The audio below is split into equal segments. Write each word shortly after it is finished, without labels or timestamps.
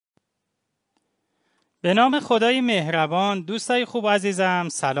به نام خدای مهربان. دوستای خوب عزیزم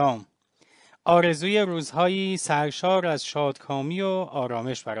سلام. آرزوی روزهایی سرشار از شادکامی و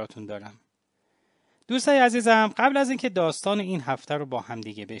آرامش براتون دارم. دوستای عزیزم، قبل از اینکه داستان این هفته رو با هم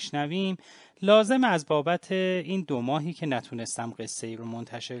دیگه بشنویم، لازم از بابت این 2 ماهی که نتونستم قصه ای رو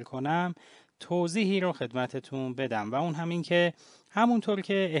منتشر کنم توضیحی رو خدمتتون بدم و اون همین که همونطور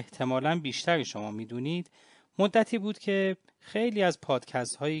که احتمالاً بیشتر شما میدونید مدتی بود که خیلی از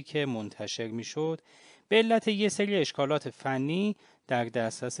پادکست هایی که منتشر میشد به علت یه سری اشکالات فنی در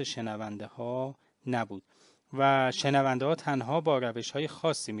دسترس شنونده ها نبود و شنونده ها تنها با روش های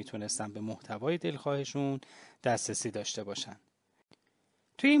خاصی میتونستن به محتوای دلخواهشون دسترسی داشته باشن.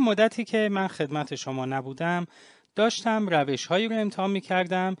 توی این مدتی که من خدمت شما نبودم داشتم روش هایی رو امتحان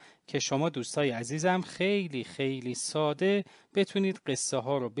میکردم که شما دوستای عزیزم خیلی ساده بتونید قصه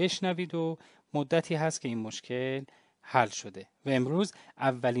ها رو بشنوید و مدتی هست که این مشکل حل شده و امروز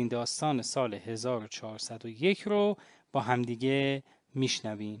اولین داستان سال 1401 رو با همدیگه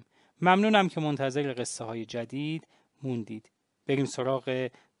میشنویم. ممنونم که منتظر قصه های جدید موندید. بریم سراغ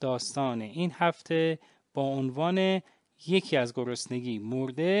داستان این هفته با عنوان یکی از گرسنگی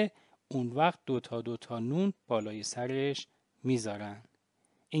مرده، اونوقت دوتادوتا نون بالای سرش میذارن.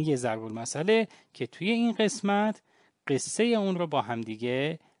 این یه ضرب المثله که توی این قسمت قصه اون رو با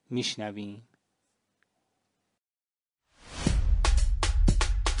همدیگه میشنویم.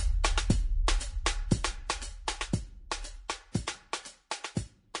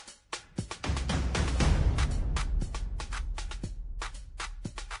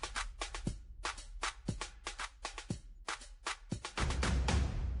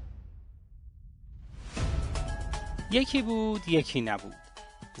 یکی بود یکی نبود.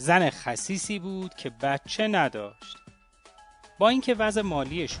 زن خسیسی بود که بچه نداشت. با اینکه وضع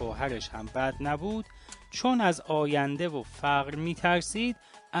مالی شوهرش هم بد نبود، چون از آینده و فقر میترسید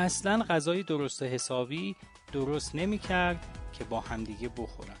اصلاً غذای درست حسابی درست نمیکرد که با همدیگه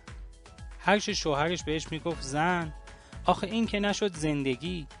بخورن. هرچه شوهرش بهش میگفت زن، آخه این که نشد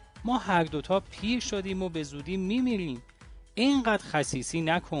زندگی، ما هر دوتا پیر شدیم و به زودی میمیریم، اینقدر خسیسی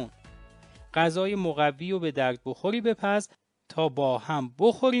نکن، غذای مقوی و به درد بخوری بپز تا با هم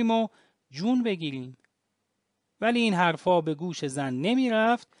بخوریم و جون بگیریم. ولی این حرفا به گوش زن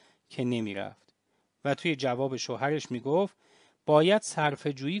نمیرفت که نمیرفت و توی جواب شوهرش میگفت باید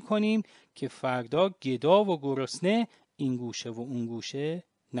صرفه جویی کنیم که فردا گدا و گرسنه این گوشه و اون گوشه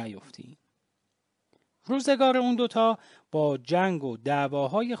نیفتیم. روزگار اون دوتا با جنگ و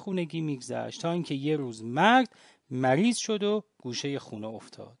دعواهای خونگی میگذشت تا اینکه یه روز مرد مریض شد و گوشه خونه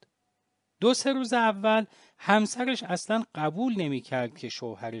افتاد. 2-3 روز اول همسرش اصلا قبول نمی کرد که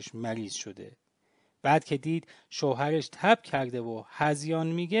شوهرش مریض شده. بعد که دید شوهرش تب کرده و هذیان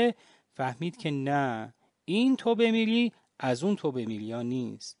میگه فهمید که نه، این تو بمیری از اون تو بمیری یا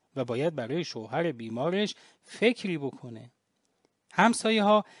نیست و باید برای شوهر بیمارش فکری بکنه. همسایه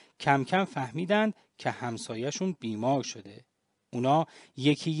ها کم کم فهمیدند که همسایه‌شون بیمار شده. اونا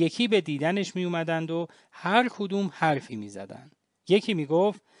یکی یکی به دیدنش می اومدند و هر کدوم حرفی می زدن. یکی می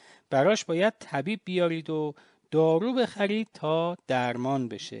گفت براش باید طبیب بیارید و دارو بخرید تا درمان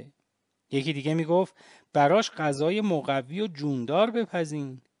بشه. یکی دیگه می گفت براش غذای مقوی و جوندار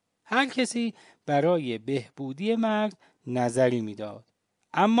بپزین. هر کسی برای بهبودی مرد نظری می داد.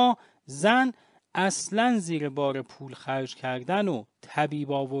 اما زن اصلاً زیر بار پول خرج کردن و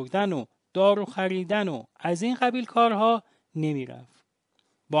طبیب آوردن و دارو خریدن و از این قبیل کارها نمی رفت.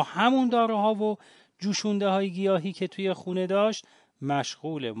 با همون داروها و جوشونده های گیاهی که توی خونه داشت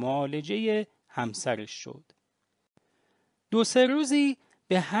مشغول معالجه همسرش شد. 2-3 روزی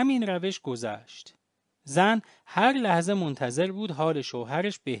به همین روش گذشت. زن هر لحظه منتظر بود حال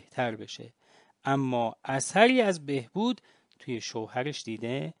شوهرش بهتر بشه، اما اثری از بهبود توی شوهرش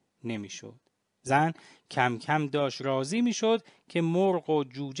دیده نمیشد. زن کم کم داشت راضی میشد که مرغ و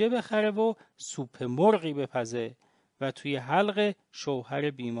جوجه بخره و سوپ مرغی بپزه و توی حلق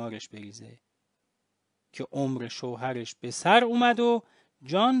شوهر بیمارش بریزه که عمر شوهرش به سر اومد و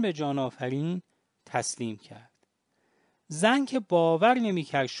جان به جان آفرین تسلیم کرد. زن که باور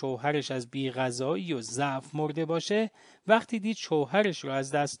نمی‌کرد شوهرش از بی‌غذایی و ضعف مرده باشه، وقتی دید شوهرش رو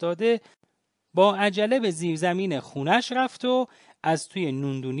از دست داده با عجله به زیرزمین خونش رفت و از توی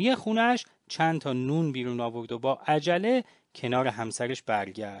نوندونی خونش چند تا نون بیرون آورد و با عجله کنار همسرش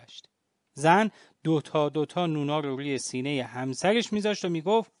برگشت. زن دوتا نونا رو روی سینه همسرش میذاشت و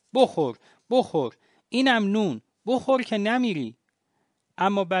میگفت بخور، اینم نون، بخور که نمیری.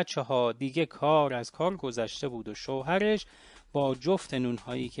 اما بچه ها دیگه کار از کار گذشته بود و شوهرش با جفت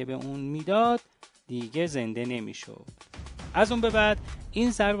نونهایی که به اون میداد دیگه زنده نمیشد. از اون به بعد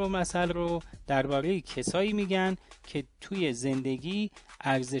این ضرب المثل رو درباره کسایی میگن که توی زندگی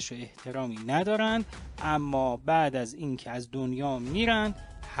ارزش و احترامی ندارند، اما بعد از اینکه از دنیا میرن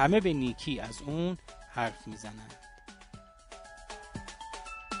همه به نیکی از اون حرف میزنند.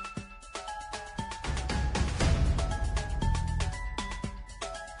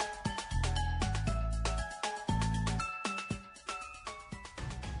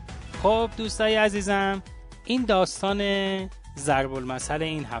 خب دوستای عزیزم، این داستان ضرب المثل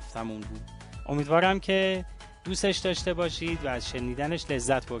این هفتمون بود. امیدوارم که دوستش داشته باشید و از شنیدنش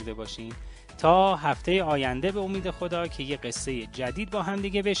لذت برده باشین. تا هفته آینده به امید خدا که یه قصه جدید با هم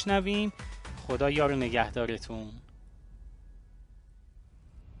دیگه بشنویم. خدا یار و نگهدارتون.